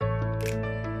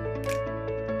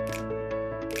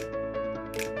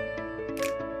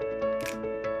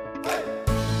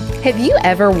Have you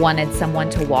ever wanted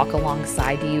someone to walk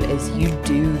alongside you as you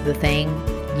do the thing?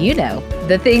 You know,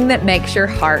 the thing that makes your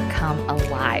heart come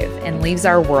alive and leaves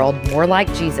our world more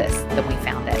like Jesus than we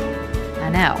found it. I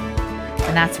know,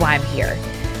 and that's why I'm here.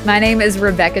 My name is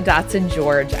Rebecca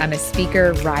Dotson-George. I'm a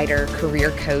speaker, writer,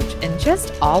 career coach, and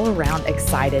just all around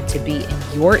excited to be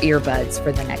in your earbuds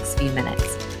for the next few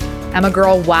minutes. I'm a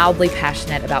girl wildly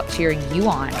passionate about cheering you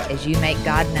on as you make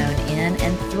God known in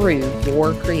and through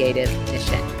your creative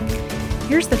mission.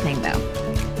 Here's the thing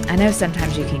though, I know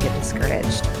sometimes you can get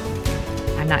discouraged.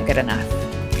 I'm not good enough.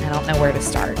 I don't know where to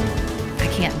start. I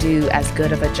can't do as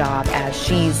good of a job as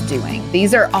she's doing.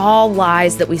 These are all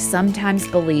lies that we sometimes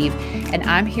believe, and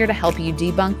I'm here to help you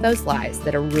debunk those lies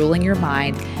that are ruling your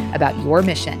mind about your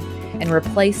mission and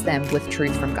replace them with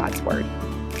truth from God's Word.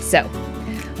 So,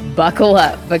 buckle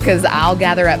up because I'll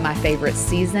gather up my favorite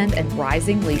seasoned and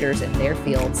rising leaders in their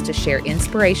fields to share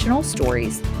inspirational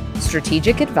stories,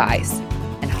 strategic advice,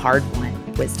 and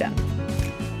hard-won wisdom.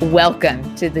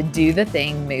 Welcome to the Do the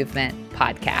Thing Movement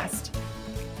podcast.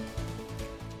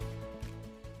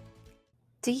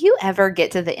 Do you ever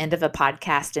get to the end of a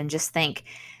podcast and just think,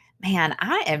 man,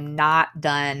 I am not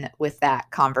done with that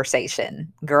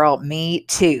conversation? Girl, me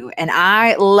too. And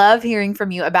I love hearing from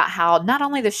you about how not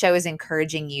only the show is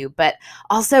encouraging you, but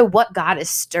also what God is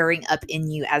stirring up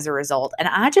in you as a result. And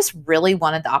I just really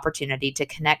wanted the opportunity to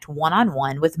connect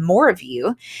one-on-one with more of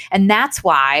you. And that's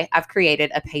why I've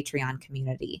created a Patreon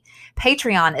community.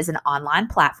 Patreon is an online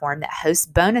platform that hosts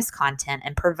bonus content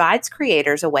and provides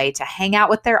creators a way to hang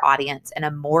out with their audience in a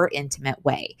more intimate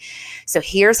way. So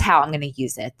here's how I'm going to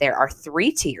use it. There are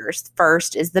 3 tiers.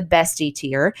 First is the bestie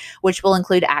tier, which will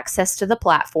include access to the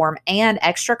platform and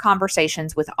extra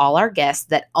conversations with all our guests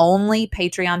that only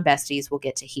Patreon besties will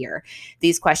get to hear.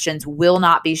 These questions will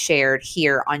not be shared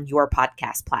here on your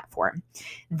podcast platform.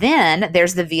 Then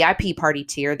there's the VIP party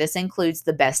tier. This includes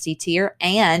the bestie tier,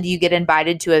 and you get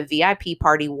invited to a VIP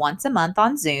party once a month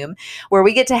on Zoom where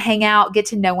we get to hang out, get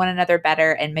to know one another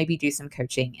better, and maybe do some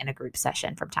coaching in a group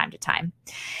session from time to time.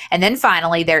 And then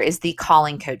finally, there is the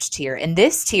calling coach tier. In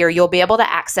this tier, you'll be able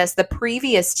to access the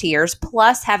previous tiers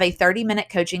plus have a 30-minute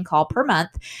coaching call per month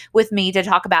with me to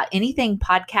talk about anything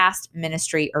podcast,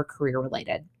 ministry, or career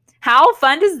related. How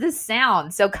fun does this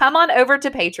sound? So come on over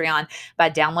to Patreon by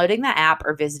downloading the app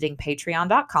or visiting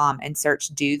patreon.com and search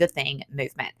Do the Thing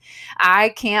Movement. I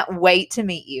can't wait to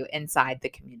meet you inside the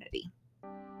community.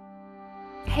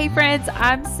 Hey friends,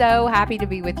 I'm so happy to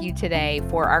be with you today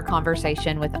for our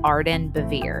conversation with Arden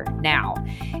Bevere. Now,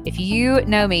 if you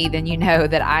know me, then you know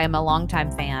that I am a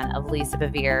longtime fan of Lisa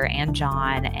Bevere and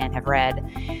John and have read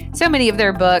so many of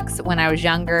their books when I was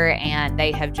younger, and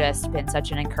they have just been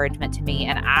such an encouragement to me.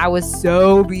 And I was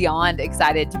so beyond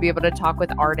excited to be able to talk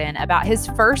with Arden about his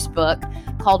first book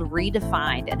called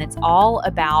Redefined, and it's all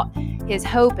about his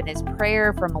hope and his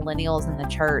prayer for millennials in the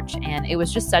church. And it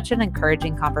was just such an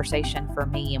encouraging conversation for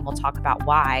me, and we'll talk about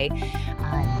why.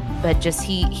 But just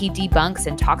he debunks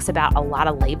and talks about a lot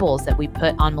of labels that we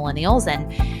put on millennials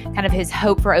and kind of his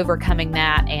hope for overcoming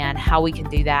that and how we can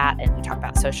do that. And we talk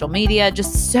about social media,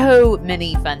 just so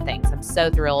many fun things. I'm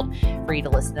so thrilled for you to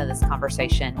listen to this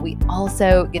conversation. We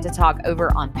also get to talk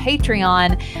over on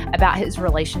Patreon about his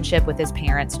relationship with his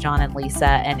parents, John and Lisa.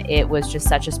 And it was just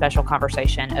such a special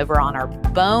conversation over on our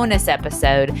bonus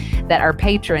episode that our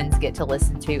patrons get to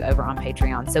listen to over on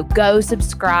Patreon. So go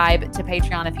subscribe to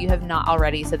Patreon if you have not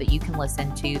already so that you can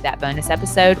listen to that bonus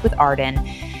episode with Arden.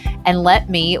 And let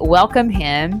me welcome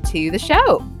him to the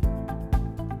show.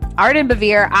 Arden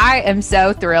Bevere, I am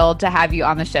so thrilled to have you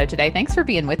on the show today. Thanks for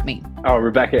being with me. Oh,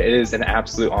 Rebecca, it is an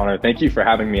absolute honor. Thank you for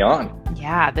having me on.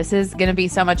 Yeah, this is going to be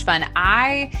so much fun.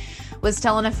 I was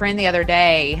telling a friend the other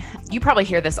day, you probably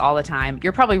hear this all the time.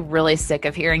 You're probably really sick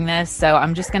of hearing this, so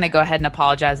I'm just going to go ahead and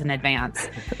apologize in advance.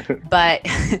 But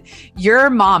your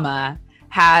mama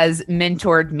has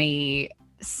mentored me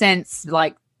since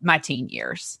like my teen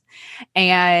years.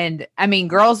 And I mean,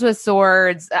 Girls with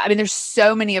Swords, I mean, there's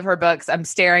so many of her books. I'm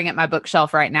staring at my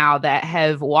bookshelf right now that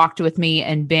have walked with me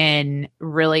and been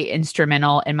really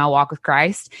instrumental in my walk with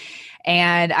Christ.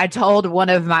 And I told one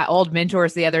of my old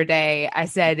mentors the other day, I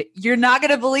said, you're not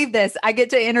going to believe this. I get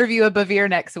to interview a Bevere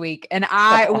next week. And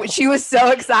she was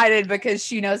so excited because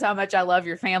she knows how much I love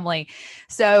your family.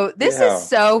 So this is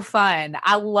so fun.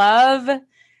 I love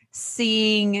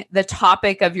seeing the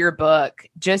topic of your book,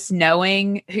 just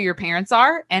knowing who your parents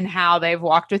are and how they've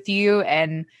walked with you.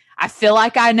 And I feel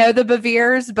like I know the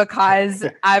Beveres because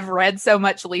I've read so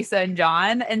much Lisa and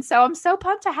John. And so I'm so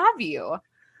pumped to have you.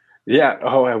 Yeah.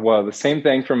 Oh, well, the same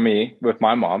thing from me with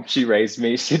my mom. She raised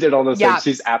me. She did all those Yeah. things.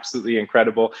 She's absolutely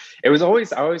incredible. It was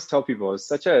always, I always tell people it was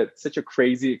such a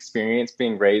crazy experience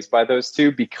being raised by those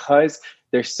two because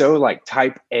they're so like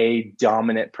type A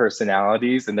dominant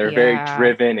personalities and they're very Yeah.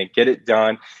 driven and get it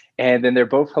done. And then they're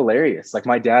both hilarious. Like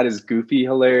my dad is goofy,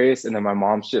 hilarious, and then my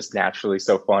mom's just naturally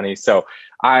so funny. So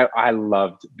I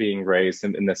loved being raised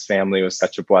in this family. It was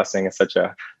such a blessing and such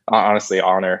a honestly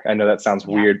honor. I know that sounds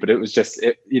Yeah. weird, but it was just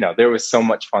there was so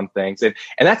much fun things. And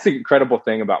that's the incredible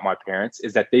thing about my parents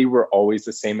is that they were always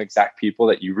the same exact people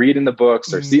that you read in the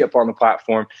books or Mm. see up on the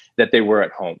platform that they were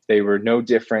at home. They were no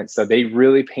different. So they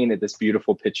really painted this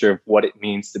beautiful picture of what it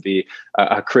means to be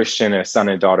a Christian, a son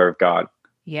and daughter of God.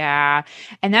 Yeah.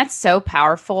 And that's so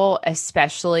powerful,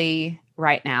 especially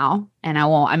right now. And I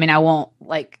won't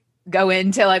like go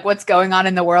into like what's going on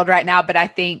in the world right now, but I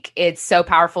think it's so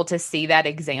powerful to see that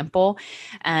example.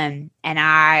 And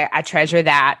I treasure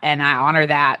that and I honor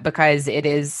that because it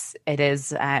is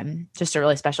just a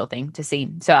really special thing to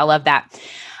see. So I love that.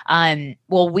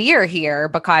 Well, we are here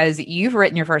because you've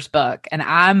written your first book and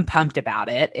I'm pumped about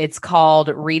it. It's called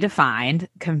Redefined: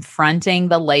 Confronting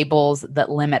the Labels That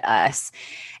Limit Us.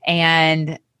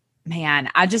 And man,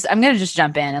 I'm going to just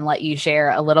jump in and let you share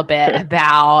a little bit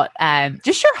about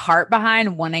just your heart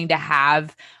behind wanting to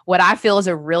have what I feel is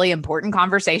a really important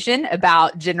conversation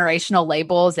about generational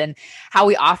labels and how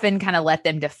we often kind of let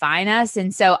them define us.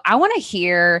 And so I want to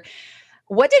hear,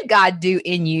 what did God do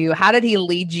in you? How did he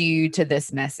lead you to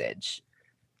this message?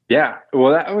 Yeah,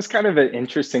 well, that was kind of an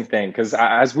interesting thing because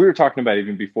as we were talking about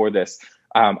even before this,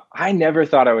 I never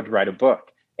thought I would write a book.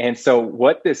 And so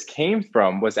what this came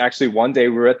from was actually one day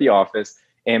we were at the office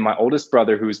and my oldest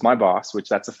brother, who's my boss, which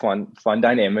that's a fun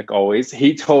dynamic always,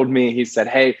 he told me, he said,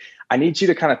 hey, I need you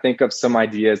to kind of think of some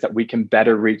ideas that we can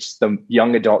better reach the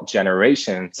young adult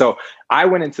generation. So I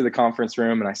went into the conference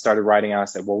room and I started writing out. I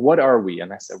said, well, what are we?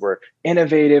 And I said, we're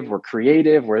innovative, we're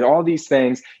creative, we're all these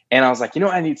things. And I was like,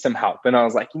 I need some help. And I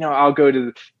was like, I'll go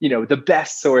to, the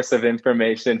best source of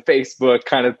information, Facebook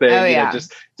kind of thing. Oh, yeah.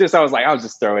 Just I was like, I'll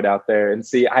just throw it out there and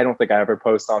see. I don't think I ever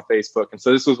post on Facebook. And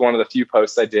so this was one of the few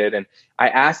posts I did. And I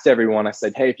asked everyone, I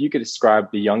said, hey, if you could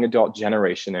describe the young adult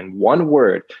generation in one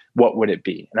word, what would it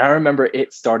be? And I remember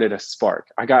it started a spark.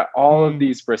 I got all of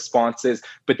these responses,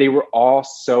 but they were all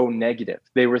so negative.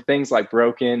 They were things like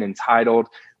broken, entitled,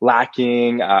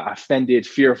 lacking, offended,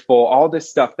 fearful, all this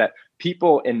stuff that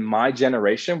people in my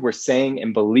generation were saying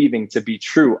and believing to be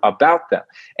true about them.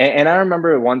 And I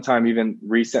remember one time, even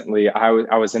recently, I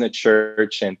was in a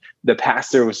church and the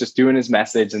pastor was just doing his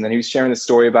message. And then he was sharing the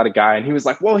story about a guy and he was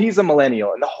like, well, he's a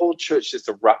millennial. And the whole church just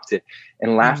erupted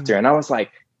in laughter. And I was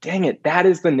like, dang it, that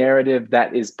is the narrative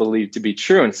that is believed to be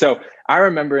true. And so I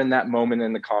remember in that moment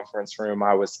in the conference room,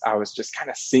 I was just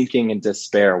kind of sinking in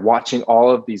despair, watching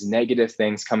all of these negative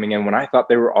things coming in when I thought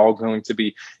they were all going to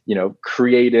be,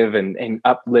 creative and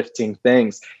uplifting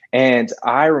things. And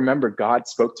I remember God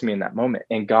spoke to me in that moment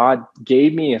and God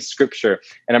gave me a scripture.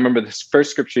 And I remember the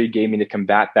first scripture he gave me to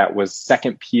combat that was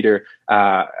First Peter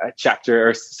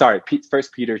chapter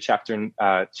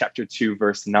 2,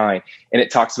 verse 9. And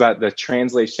it talks about the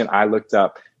translation I looked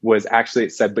up was actually,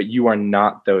 it said, but you are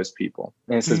not those people.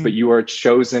 And it says, but you are a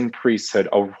chosen priesthood,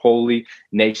 a holy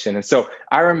nation. And so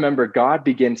I remember God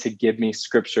began to give me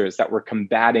scriptures that were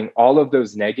combating all of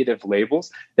those negative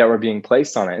labels that were being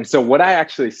placed on it. And so what I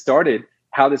actually started,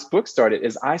 how this book started,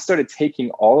 is I started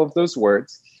taking all of those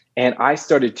words and I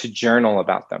started to journal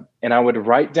about them. And I would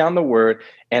write down the word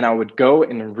and I would go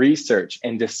and research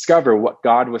and discover what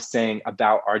God was saying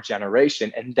about our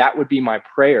generation. And that would be my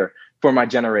prayer for my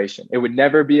generation. It would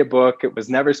never be a book. It was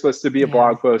never supposed to be a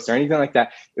blog post or anything like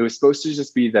that. It was supposed to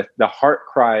just be the heart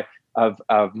cry of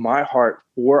my heart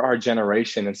for our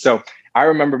generation. And so I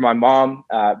remember my mom,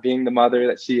 being the mother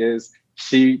that she is,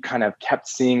 she kind of kept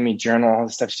seeing me journal all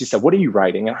this stuff. She said, what are you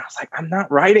writing? And I was like, I'm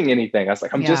not writing anything. I was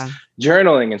like, I'm just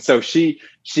journaling. And so she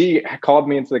called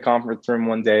me into the conference room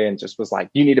one day and just was like,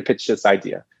 you need to pitch this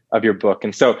idea of your book.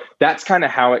 And so that's kind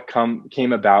of how it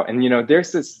came about. And,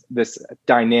 there's this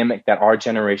dynamic that our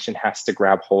generation has to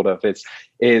grab hold of.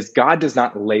 Is God does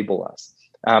not label us.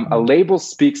 A label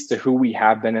speaks to who we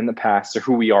have been in the past or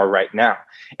who we are right now.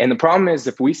 And the problem is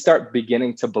if we start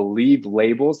beginning to believe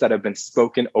labels that have been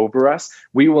spoken over us,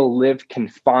 we will live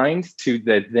confined to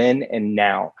the then and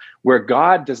now, where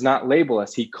God does not label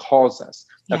us. He calls us.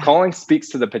 A calling speaks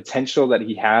to the potential that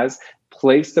he has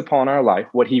placed upon our life,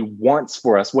 what he wants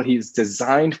for us, what he's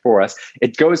designed for us.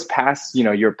 It goes past,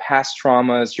 your past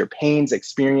traumas, your pains,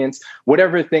 experience,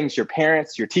 whatever things your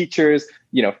parents, your teachers,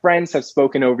 friends have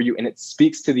spoken over you, and it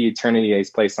speaks to the eternity that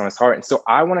he's placed on his heart. And so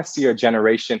I want to see our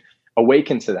generation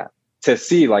awaken to that. to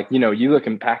see, like, you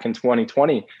looking back in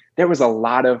 2020, there was a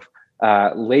lot of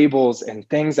labels and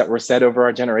things that were said over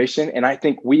our generation. And I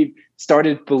think we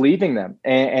started believing them,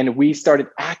 and we started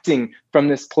acting from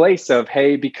this place of,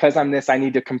 hey, because I'm this, I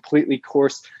need to completely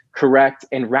course correct.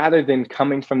 And rather than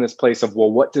coming from this place of,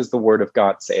 well, what does the word of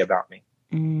God say about me?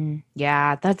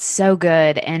 Yeah, that's so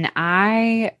good. And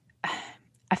I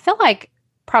feel like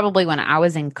probably when I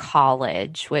was in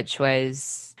college, which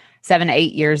was 7 to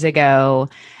 8 years ago,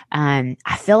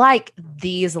 I feel like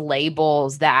these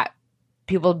labels that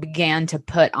people began to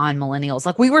put on millennials,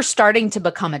 like we were starting to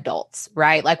become adults,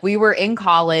 right? Like we were in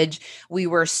college, we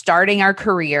were starting our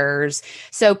careers.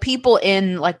 So people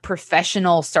in like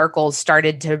professional circles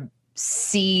started to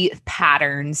see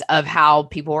patterns of how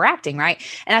people were acting, right?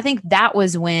 And I think that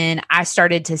was when I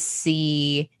started to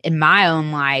see in my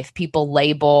own life people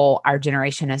label our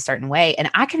generation a certain way.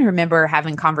 And I can remember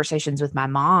having conversations with my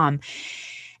mom.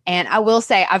 And I will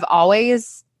say I've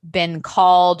always been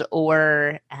called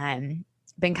or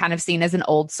been kind of seen as an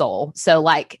old soul. So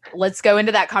like, let's go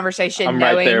into that conversation. I'm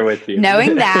right there with you.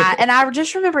 Knowing that. And I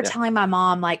just remember telling my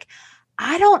mom, like,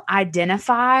 I don't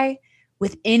identify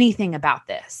with anything about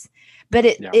this. But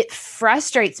it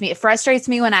frustrates me. It frustrates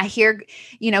me when I hear,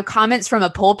 comments from a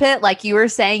pulpit, like you were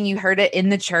saying, you heard it in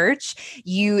the church,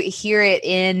 you hear it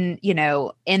in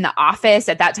the office.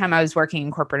 At that time I was working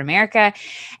in corporate America.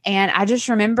 And I just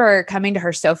remember coming to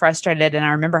her so frustrated. And I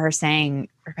remember her saying,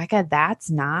 Rebecca,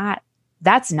 that's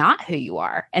not who you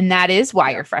are. And that is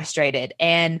why you're frustrated.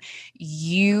 And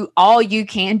all you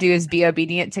can do is be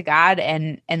obedient to God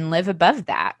and live above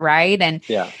that. Right. And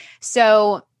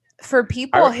so for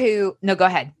people no, go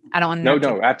ahead. I don't want to.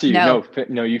 No, after you.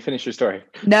 No, you finish your story.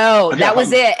 No, that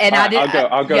was it. And I didn't.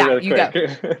 I'll go really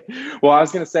quick. Well, I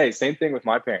was going to say, same thing with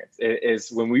my parents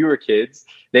is when we were kids,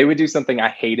 they would do something I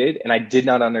hated and I did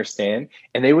not understand.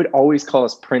 And they would always call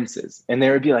us princes. And they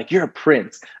would be like, you're a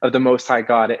prince of the Most High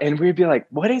God. And we'd be like,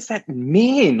 what does that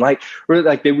mean? Like,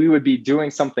 we would be doing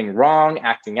something wrong,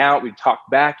 acting out. We'd talk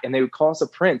back and they would call us a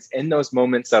prince in those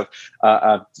moments of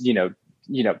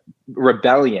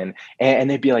rebellion, and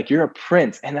they'd be like, you're a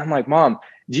prince. And I'm like, Mom,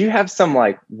 do you have some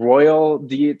like royal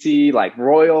deity, like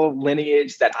royal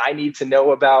lineage that I need to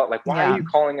know about? Like, why are you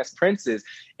calling us princes?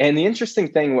 And the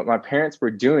interesting thing, what my parents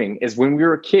were doing is when we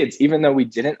were kids, even though we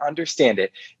didn't understand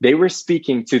it, they were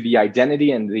speaking to the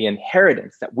identity and the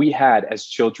inheritance that we had as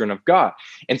children of God.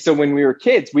 And so when we were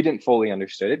kids, we didn't fully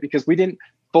understand it because we didn't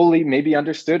fully maybe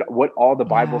understood what all the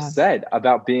Bible said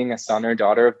about being a son or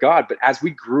daughter of God. But as we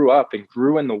grew up and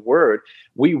grew in the word,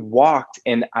 we walked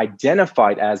and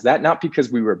identified as that, not because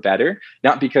we were better,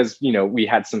 not because, we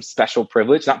had some special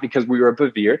privilege, not because we were a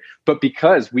Bevere, but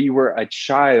because we were a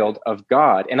child of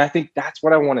God. And I think that's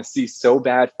what I want to see so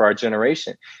bad for our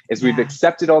generation is we've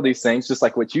accepted all these things, just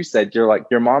like what you said. You're like,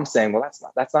 your mom saying, well,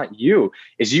 that's not you,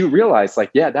 is you realize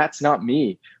like, yeah, that's not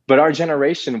me. But our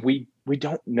generation, we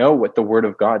don't know what the word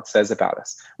of God says about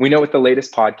us. We know what the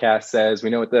latest podcast says. We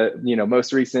know what the,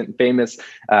 most recent famous,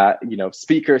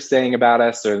 speaker is saying about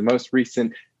us, or the most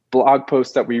recent blog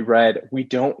post that we read. We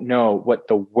don't know what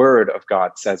the word of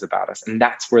God says about us. And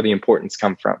that's where the importance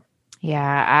comes from.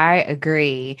 Yeah, I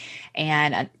agree.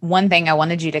 And one thing I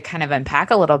wanted you to kind of unpack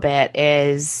a little bit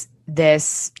is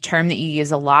this term that you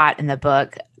use a lot in the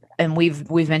book. And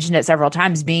we've mentioned it several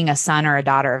times, being a son or a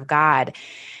daughter of God.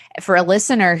 For a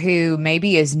listener who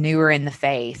maybe is newer in the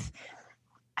faith,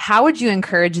 how would you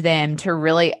encourage them to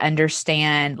really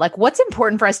understand, like, what's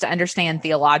important for us to understand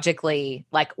theologically?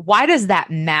 Like, why does that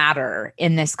matter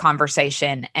in this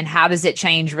conversation? And how does it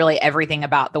change really everything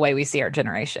about the way we see our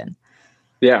generation?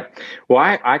 Yeah. Well,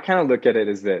 I kind of look at it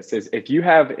as this, is if you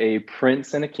have a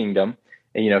prince in a kingdom,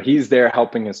 and, he's there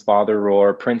helping his father rule, or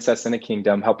a princess in a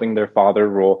kingdom helping their father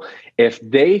rule. If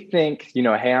they think,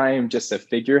 hey, I am just a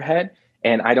figurehead,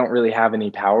 and I don't really have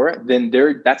any power, then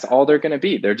that's all they're going to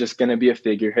be. They're just going to be a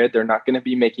figurehead. They're not going to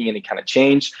be making any kind of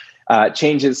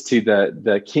changes to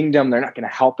the kingdom. They're not going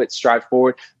to help it strive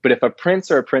forward. But if a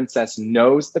prince or a princess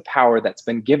knows the power that's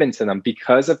been given to them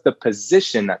because of the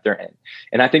position that they're in,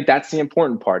 and I think that's the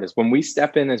important part, is when we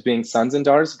step in as being sons and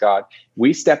daughters of God,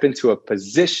 we step into a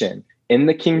position in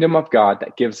the kingdom of God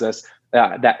that gives us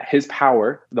that his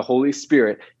power, the Holy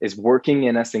Spirit, is working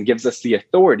in us and gives us the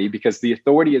authority, because the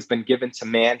authority has been given to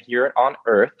man here on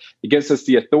earth. It gives us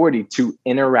the authority to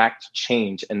interact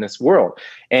change in this world.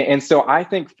 And so I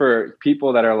think for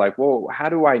people that are like, well, how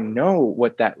do I know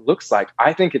what that looks like?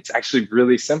 I think it's actually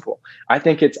really simple. I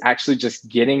think it's actually just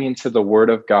getting into the word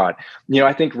of God.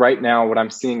 I think right now what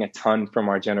I'm seeing a ton from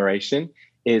our generation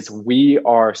is we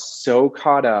are so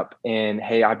caught up in,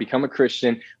 hey, I become a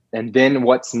Christian, and then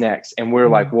what's next? And we're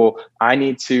like, well, I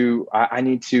need to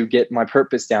get my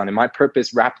purpose down, and my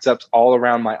purpose wraps up all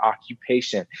around my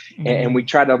occupation. And we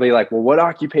try to be like, well, what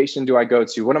occupation do I go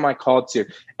to? What am I called to?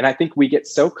 And I think we get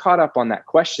so caught up on that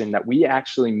question that we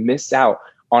actually miss out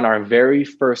on our very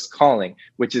first calling,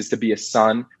 which is to be a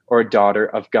son or a daughter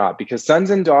of God, because sons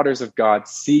and daughters of God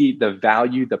see the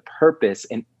value, the purpose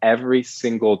in every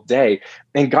single day.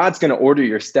 And God's going to order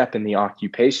your step in the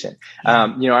occupation. I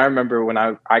remember when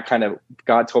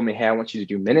God told me, hey, I want you to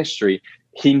do ministry.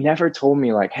 He never told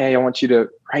me like, hey, I want you to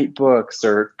write books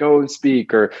or go and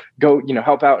speak or go,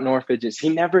 help out in orphanages. He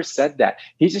never said that.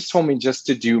 He just told me just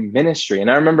to do ministry. And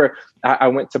I remember I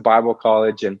went to Bible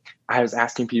college and I was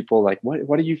asking people like,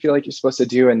 what do you feel like you're supposed to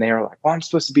do? And they were like, well, I'm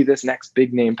supposed to be this next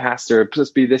big name pastor. I'm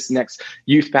supposed to be this next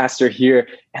youth pastor here.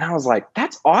 And I was like,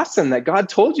 that's awesome that God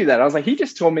told you that. I was like, he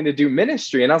just told me to do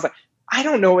ministry. And I was like, I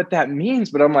don't know what that means,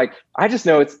 but I'm like, I just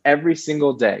know it's every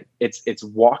single day. It's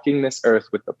walking this earth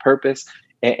with the purpose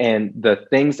and the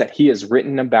things that he has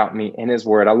written about me in his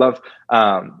word. I love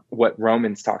what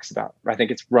Romans talks about. I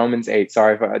think it's Romans 8.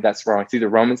 Sorry if that's wrong. It's either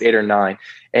Romans 8 or 9.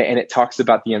 And it talks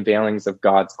about the unveilings of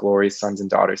God's glorious sons and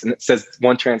daughters. And it says,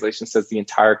 one translation says the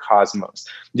entire cosmos,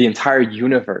 the entire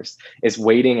universe is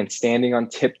waiting and standing on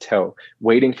tiptoe,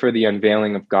 waiting for the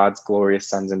unveiling of God's glorious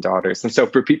sons and daughters. And so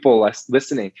for people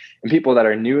listening and people that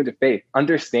are new to faith,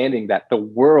 understanding that the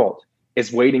world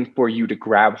is waiting for you to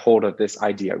grab hold of this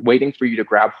idea, waiting for you to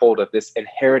grab hold of this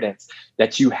inheritance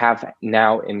that you have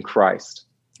now in Christ.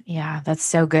 Yeah, that's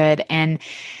so good. And,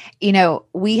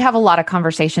 we have a lot of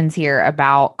conversations here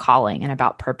about calling and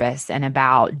about purpose and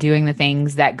about doing the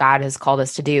things that God has called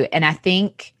us to do. And I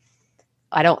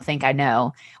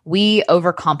know we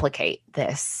overcomplicate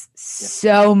this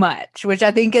so much, which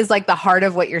I think is like the heart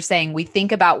of what you're saying. We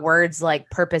think about words like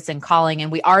purpose and calling,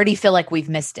 and we already feel like we've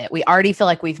missed it. We already feel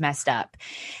like we've messed up.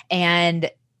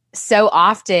 And so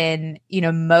often,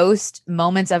 most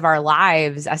moments of our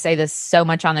lives, I say this so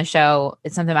much on the show,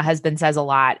 it's something my husband says a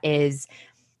lot, is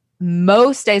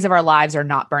most days of our lives are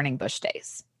not burning bush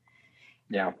days.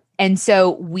 Yeah. And so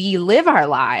we live our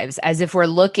lives as if we're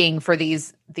looking for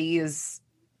these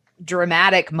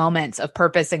dramatic moments of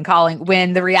purpose and calling,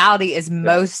 when the reality is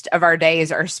most of our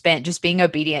days are spent just being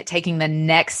obedient, taking the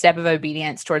next step of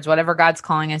obedience towards whatever God's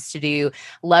calling us to do,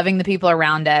 loving the people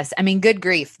around us. I mean, good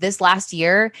grief. This last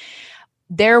year,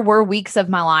 there were weeks of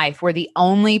my life where the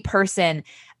only person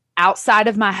outside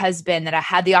of my husband that I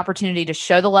had the opportunity to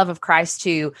show the love of Christ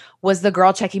to was the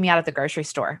girl checking me out at the grocery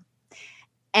store.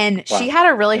 And she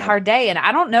had a really hard day. And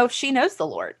I don't know if she knows the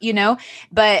Lord,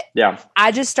 but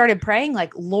I just started praying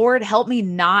like, Lord, help me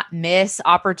not miss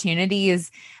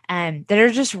opportunities that are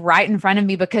just right in front of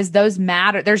me, because those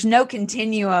matter. There's no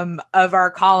continuum of our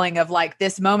calling of like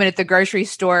this moment at the grocery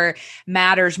store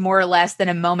matters more or less than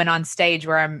a moment on stage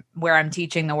where I'm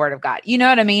teaching the word of God. You know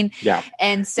what I mean? Yeah.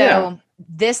 And so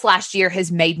this last year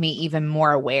has made me even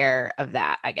more aware of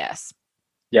that, I guess.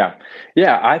 Yeah.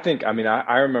 I think,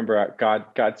 I remember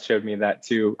God showed me that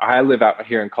too. I live out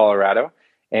here in Colorado,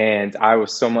 and I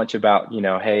was so much about,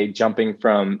 hey, jumping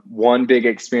from one big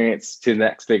experience to the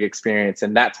next big experience.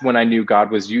 And that's when I knew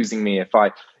God was using me. If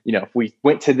we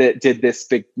went to did this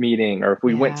big meeting, or if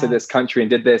we went to this country and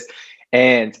did this.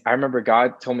 And I remember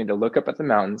God told me to look up at the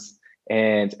mountains.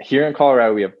 And here in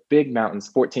Colorado, we have big mountains,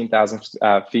 14,000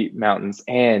 feet mountains.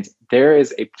 And there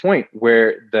is a point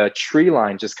where the tree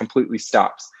line just completely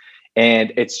stops,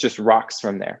 and it's just rocks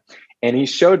from there. And he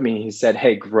showed me, he said,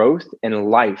 hey, growth in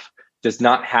life does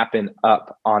not happen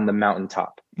up on the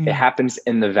mountaintop. It happens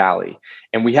in the valley.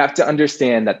 And we have to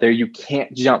understand that you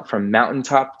can't jump from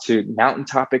mountaintop to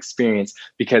mountaintop experience,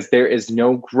 because there is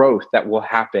no growth that will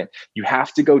happen. You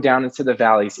have to go down into the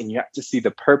valleys, and you have to see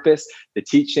the purpose, the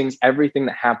teachings, everything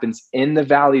that happens in the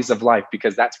valleys of life,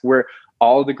 because that's where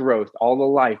all the growth, all the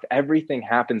life, everything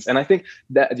happens. And I think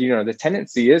that, the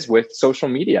tendency is with social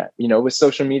media, with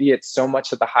social media, it's so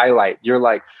much of the highlight. You're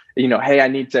like, hey, I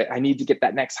need to get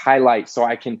that next highlight so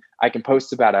I can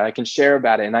post about it. I can share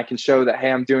about it, and I can show that,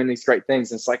 hey, I'm doing these great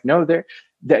things. And it's like, no,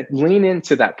 that lean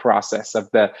into that process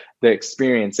of the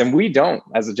experience. And we don't,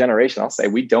 as a generation, I'll say,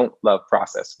 we don't love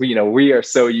process. We are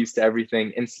so used to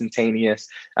everything instantaneous.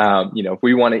 If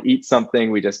we want to eat something,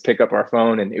 we just pick up our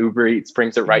phone and Uber Eats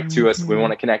brings it right to us. If we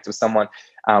want to connect with someone,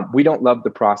 we don't love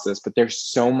the process, but there's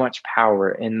so much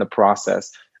power in the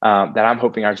process that I'm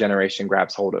hoping our generation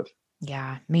grabs hold of.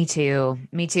 Yeah, me too.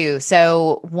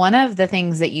 So one of the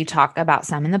things that you talk about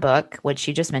some in the book, which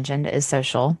you just mentioned, is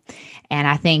social. And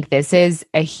I think this is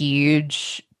a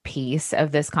huge piece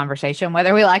of this conversation,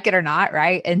 whether we like it or not,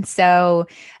 right? And so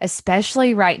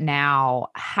especially right now,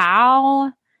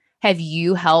 how have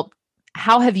you helped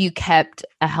how have you kept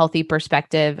a healthy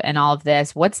perspective in all of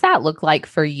this? What's that look like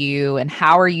for you? And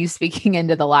how are you speaking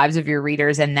into the lives of your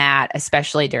readers in that,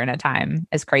 especially during a time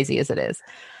as crazy as it is?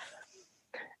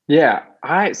 Yeah,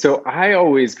 I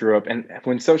always grew up, and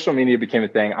when social media became a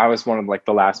thing, I was one of like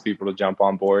the last people to jump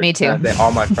on board. Me too.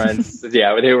 All my friends,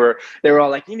 yeah, they were all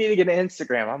like, "You need to get an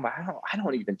Instagram." I'm like, I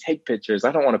don't even take pictures.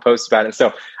 I don't want to post about it.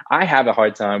 So I have a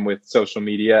hard time with social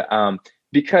media.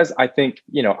 Because I think,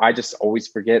 I just always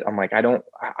forget. I'm like,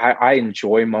 I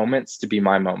enjoy moments to be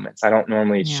my moments. I don't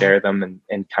normally share them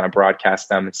and kind of broadcast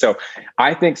them. And so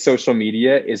I think social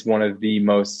media is one of the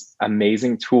most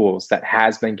amazing tools that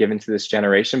has been given to this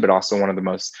generation, but also one of the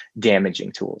most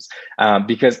damaging tools.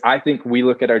 Because I think we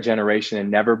look at our generation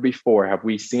and never before have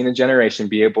we seen a generation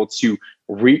be able to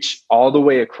reach all the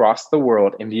way across the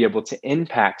world and be able to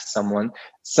impact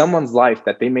someone's life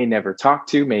that they may never talk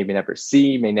to, maybe never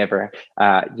see, may never,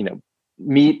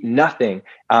 meet, nothing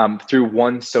through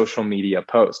one social media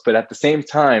post. But at the same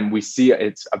time, we see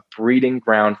it's a breeding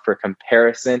ground for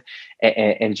comparison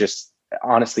and just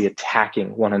honestly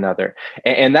attacking one another.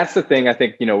 And that's the thing, I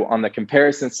think, on the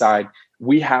comparison side,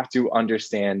 we have to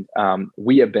understand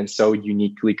we have been so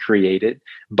uniquely created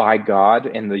by God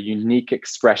and the unique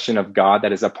expression of God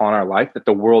that is upon our life that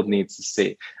the world needs to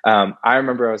see. I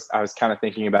remember I was kind of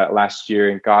thinking about it last year,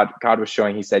 and God was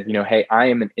showing, he said, hey, I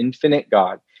am an infinite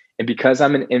God. And because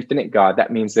I'm an infinite God,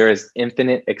 that means there is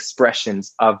infinite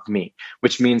expressions of me,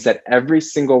 which means that every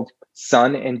single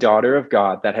son and daughter of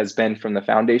God that has been from the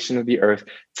foundation of the earth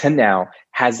to now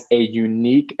has a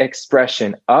unique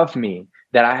expression of me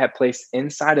that I have placed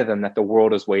inside of them that the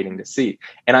world is waiting to see.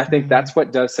 And I think that's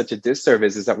what does such a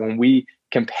disservice, is that when we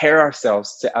compare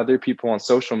ourselves to other people on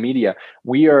social media,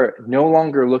 we are no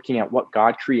longer looking at what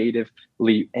God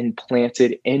creatively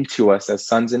implanted into us as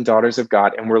sons and daughters of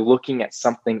God, and we're looking at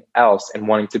something else and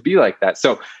wanting to be like that.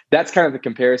 So that's kind of the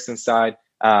comparison side.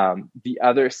 The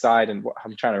other side, and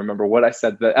I'm trying to remember what I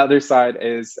said, the other side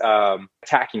is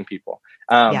attacking people.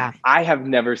 I have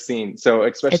never seen, so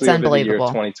especially over the year of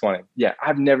 2020. Yeah,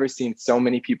 I've never seen so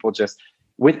many people just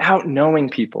without knowing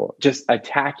people, just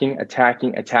attacking,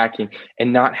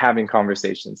 and not having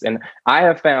conversations. And I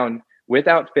have found,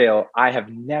 without fail, I have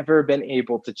never been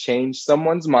able to change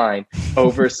someone's mind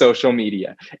over social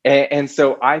media. And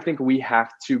so I think we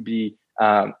have to be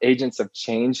agents of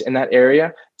change in that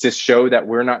area to show that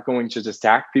we're not going to just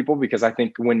attack people, because I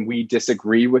think when we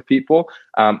disagree with people,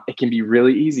 it can be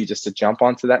really easy just to jump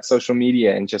onto that social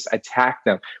media and just attack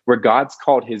them, where God's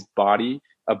called his body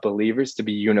of believers to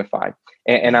be unified.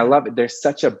 And I love it. There's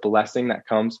such a blessing that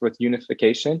comes with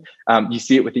unification. You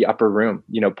see it with the upper room.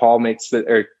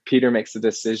 Peter makes the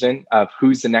decision of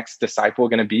who's the next disciple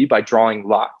going to be by drawing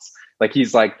lots. Like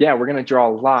he's like, yeah, we're going to draw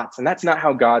lots. And that's not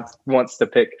how God wants to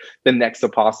pick the next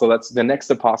apostle. The next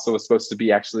apostle was supposed to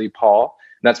be actually Paul.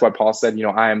 And that's why Paul said,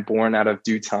 I am born out of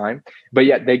due time. But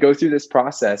yet they go through this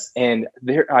process. And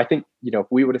I think, if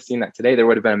we would have seen that today, there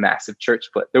would have been a massive church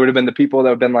split. There would have been the people that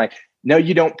would have been like, no,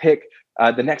 you don't pick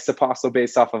the next apostle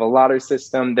based off of a lottery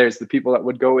system. There's the people that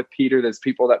would go with Peter. There's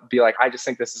people that would be like, I just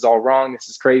think this is all wrong. This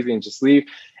is crazy, and just leave.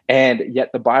 And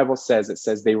yet the Bible says,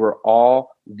 they were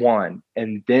all one,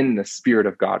 and then the Spirit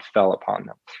of God fell upon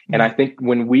them. Mm-hmm. And I think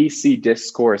when we see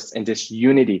discourse and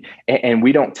disunity, and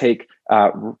we don't take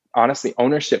honestly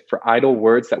ownership for idle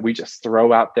words that we just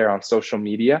throw out there on social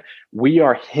media, we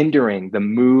are hindering the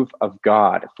move of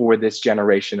God for this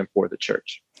generation and for the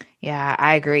church. Yeah,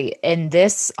 I agree. And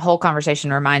this whole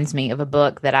conversation reminds me of a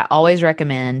book that I always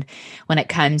recommend when it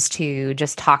comes to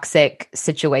just toxic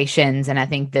situations. And I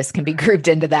think this can be grouped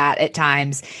into that at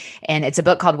times. And it's a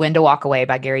book called When to Walk Away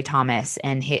by Gary Thomas.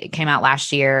 And it came out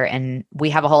last year. And we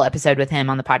have a whole episode with him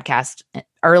on the podcast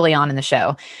early on in the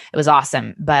show. It was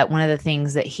awesome. But one of the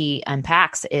things that he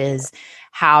unpacks is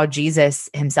how Jesus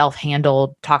himself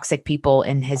handled toxic people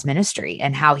in his ministry,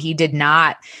 and how he did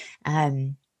not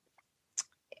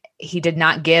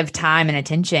give time and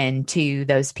attention to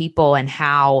those people, and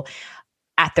how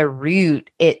at the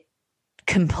root, it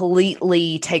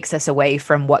completely takes us away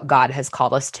from what God has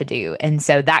called us to do. And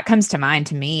so that comes to mind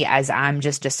to me as I'm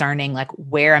just discerning like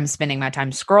where I'm spending my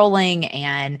time scrolling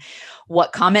and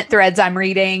what comment threads I'm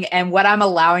reading and what I'm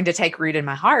allowing to take root in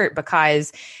my heart,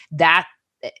 because that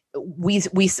we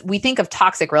think of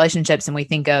toxic relationships and we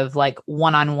think of like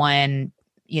one-on-one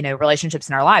relationships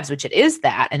in our lives, which it is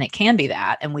that, and it can be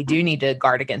that. And we do need to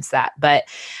guard against that. But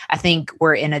I think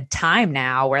we're in a time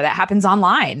now where that happens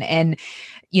online, and,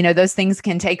 those things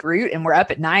can take root, and we're up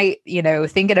at night,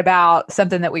 thinking about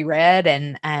something that we read,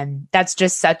 and that's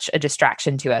just such a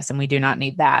distraction to us. And we do not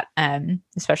need that,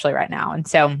 especially right now. And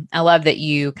so I love that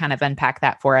you kind of unpack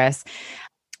that for us.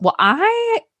 Well,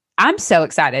 I I'm so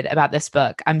excited about this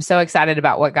book. I'm so excited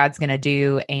about what God's going to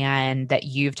do, and that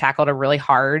you've tackled a really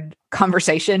hard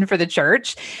conversation for the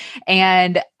church.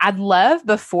 And I'd love,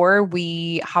 before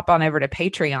we hop on over to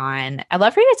Patreon, I'd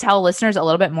love for you to tell listeners a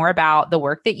little bit more about the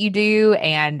work that you do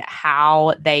and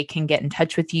how they can get in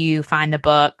touch with you, find the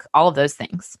book, all of those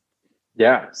things.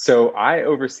 Yeah. So I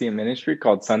oversee a ministry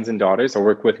called Sons and Daughters. I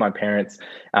work with my parents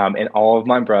and all of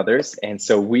my brothers. And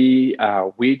so we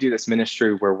do this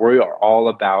ministry where we are all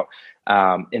about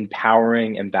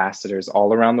empowering ambassadors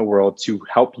all around the world to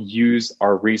help use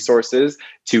our resources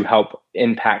to help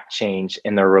impact change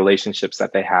in their relationships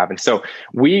that they have. And so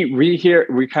we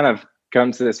kind of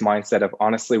come to this mindset of,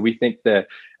 honestly, we think that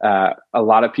a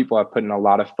lot of people have put in a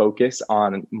lot of focus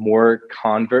on more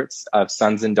converts of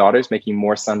sons and daughters, making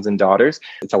more sons and daughters.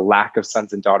 It's a lack of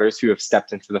sons and daughters who have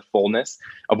stepped into the fullness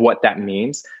of what that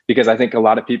means. Because I think a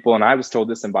lot of people, and I was told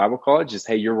this in Bible college, is,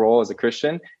 hey, your role as a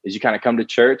Christian is you kind of come to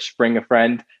church, bring a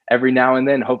friend every now and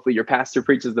then. Hopefully your pastor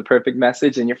preaches the perfect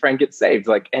message and your friend gets saved.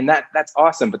 And that's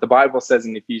awesome. But the Bible says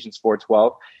in Ephesians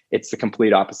 4:12, it's the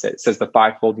complete opposite. It says the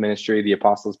fivefold ministry, the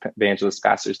apostles, evangelists,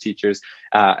 pastors, teachers,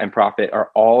 and prophet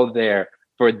are all there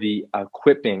for the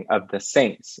equipping of the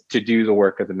saints to do the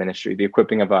work of the ministry, the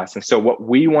equipping of us. And so what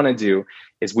we want to do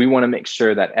is we want to make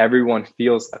sure that everyone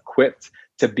feels equipped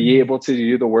to be able to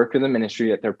do the work of the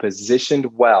ministry, that they're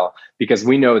positioned well, because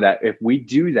we know that if we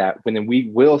do that, then we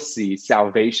will see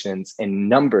salvations in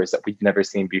numbers that we've never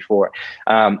seen before.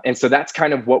 And so that's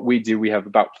kind of what we do. We have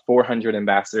about 400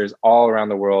 ambassadors all around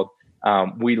the world.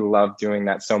 We love doing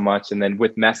that so much. And then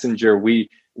with Messenger, we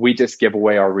just give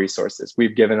away our resources.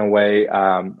 We've given away,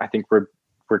 I think we're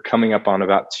coming up on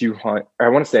about 200, or I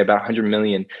want to say about 100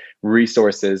 million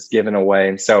resources given away.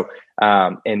 And so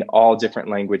in all different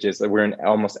languages, we're in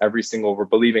almost every single, we're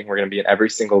believing we're going to be in every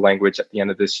single language at the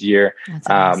end of this year.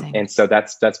 And so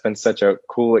that's been such a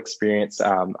cool experience.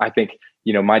 I think,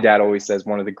 my dad always says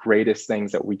one of the greatest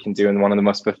things that we can do, and one of the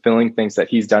most fulfilling things that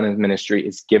he's done in ministry,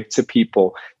 is give to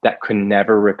people that could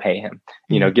never repay him.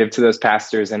 Give to those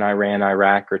pastors in Iran,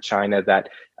 Iraq, or China that,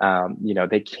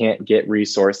 they can't get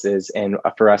resources, and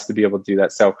for us to be able to do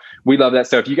that. So we love that.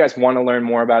 So if you guys want to learn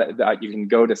more about it, you can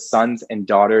go to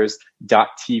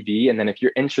sonsanddaughters.tv. And then if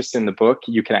you're interested in the book,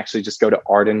 you can actually just go to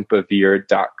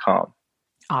ardenbevere.com.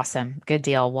 Awesome. Good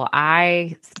deal. Well,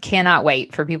 I cannot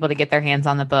wait for people to get their hands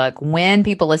on the book. When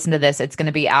people listen to this, it's going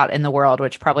to be out in the world,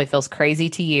 which probably feels crazy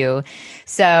to you.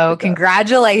 So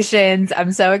congratulations.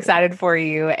 I'm so excited for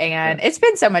you. And it's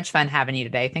been so much fun having you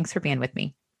today. Thanks for being with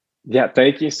me. Yeah.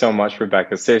 Thank you so much,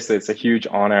 Rebecca. Seriously, it's a huge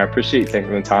honor. I appreciate you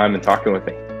taking the time and talking with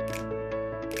me.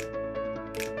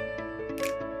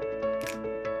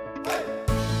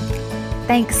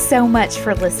 Thanks so much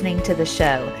for listening to the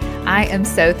show. I am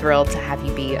so thrilled to have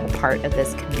you be a part of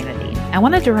this community. I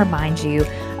wanted to remind you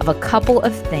of a couple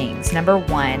of things. Number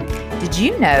one, did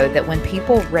you know that when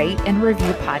people rate and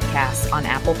review podcasts on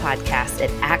Apple Podcasts,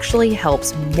 it actually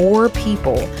helps more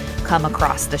people come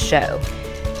across the show?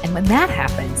 And when that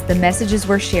happens, the messages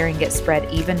we're sharing get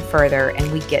spread even further,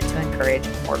 and we get to encourage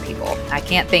more people. I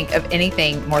can't think of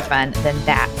anything more fun than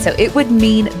that. So it would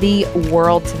mean the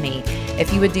world to me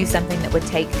if you would do something that would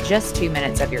take just 2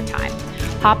 minutes of your time.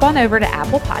 Hop on over to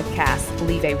Apple Podcasts,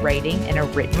 leave a rating and a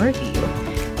written review.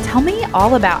 Tell me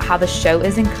all about how the show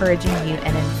is encouraging you,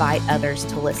 and invite others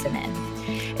to listen in.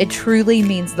 It truly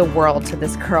means the world to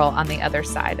this girl on the other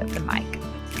side of the mic.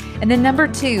 And then number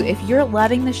two, if you're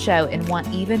loving the show and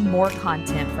want even more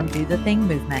content from Do the Thing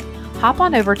movement, hop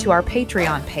on over to our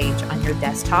Patreon page on your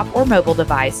desktop or mobile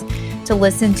device to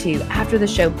listen to after the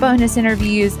show bonus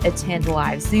interviews, attend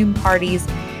live Zoom parties,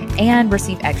 and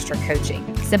receive extra coaching.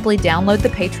 Simply download the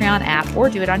Patreon app or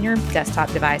do it on your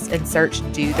desktop device and search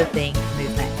Do the Thing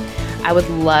movement. I would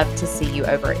love to see you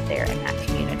over there in that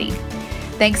community.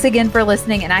 Thanks again for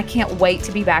listening, and I can't wait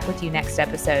to be back with you next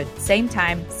episode. Same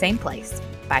time, same place.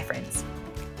 Bye, friends.